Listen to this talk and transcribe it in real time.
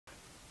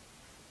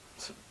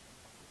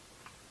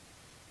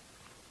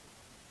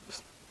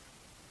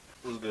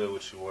What's good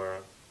with you,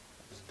 world?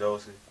 It's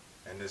Dosey,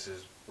 and this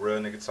is Real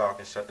Nigga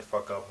Talking, Shut the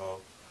Fuck Up, Ho,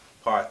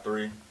 Part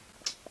 3.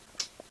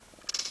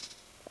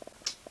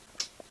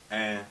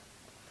 And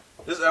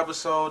this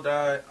episode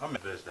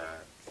bitch died,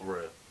 for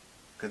real.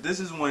 Because this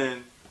is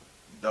when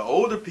the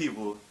older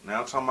people, now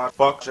I'm talking about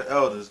fuck your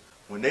elders,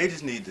 when they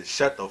just need to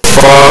shut the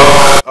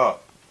fuck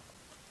up.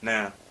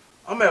 Now,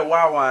 I'm at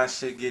Wawa and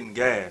shit getting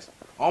gas.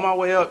 On my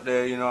way up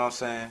there, you know what I'm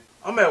saying?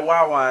 I'm at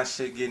Wawa and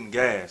shit getting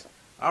gas.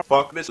 I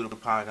fuck bitch with the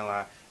parking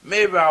lot.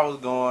 Maybe I was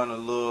going a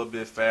little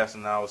bit faster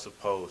than I was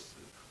supposed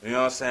to. You know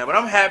what I'm saying? But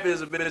I'm happy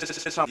as a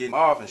bitch I'm getting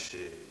off and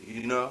shit,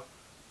 you know?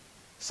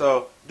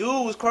 So,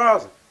 dude was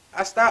crossing.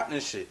 I stopped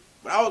and shit.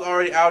 But I was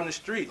already out in the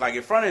street, like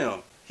in front of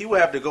him. He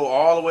would have to go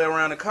all the way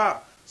around the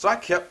car. So I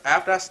kept,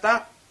 after I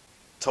stopped,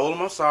 told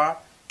him I'm sorry,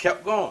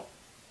 kept going.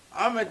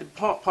 I'm at the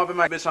pump, pumping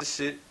my bitch on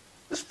shit.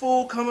 This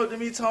fool come up to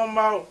me talking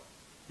about,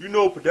 you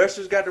know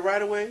pedestrians got the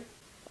right of way?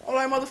 I'm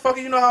like,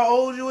 motherfucker, you know how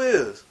old you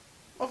is?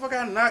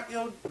 Motherfucker, I knock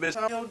your bitch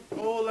out, your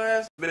old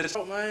ass bitch.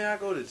 Oh, man, I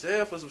go to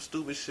jail for some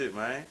stupid shit,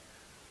 man.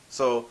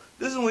 So,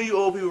 this is when you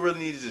old people really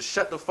need to just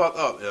shut the fuck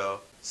up, yo.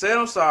 Say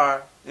I'm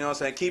sorry, you know what I'm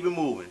saying, keep it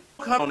moving.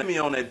 Come on me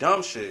on that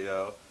dumb shit,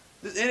 yo.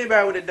 Just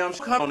anybody with that dumb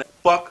shit, come on that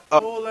fuck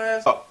up, old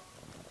ass up.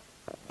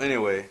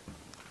 Anyway,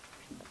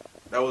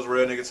 that was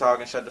Real Nigga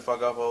Talking, Shut the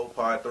Fuck Up, Ho,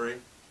 Part 3.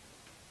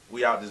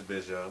 We out this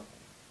bitch, yo.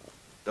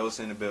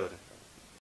 Those in the building.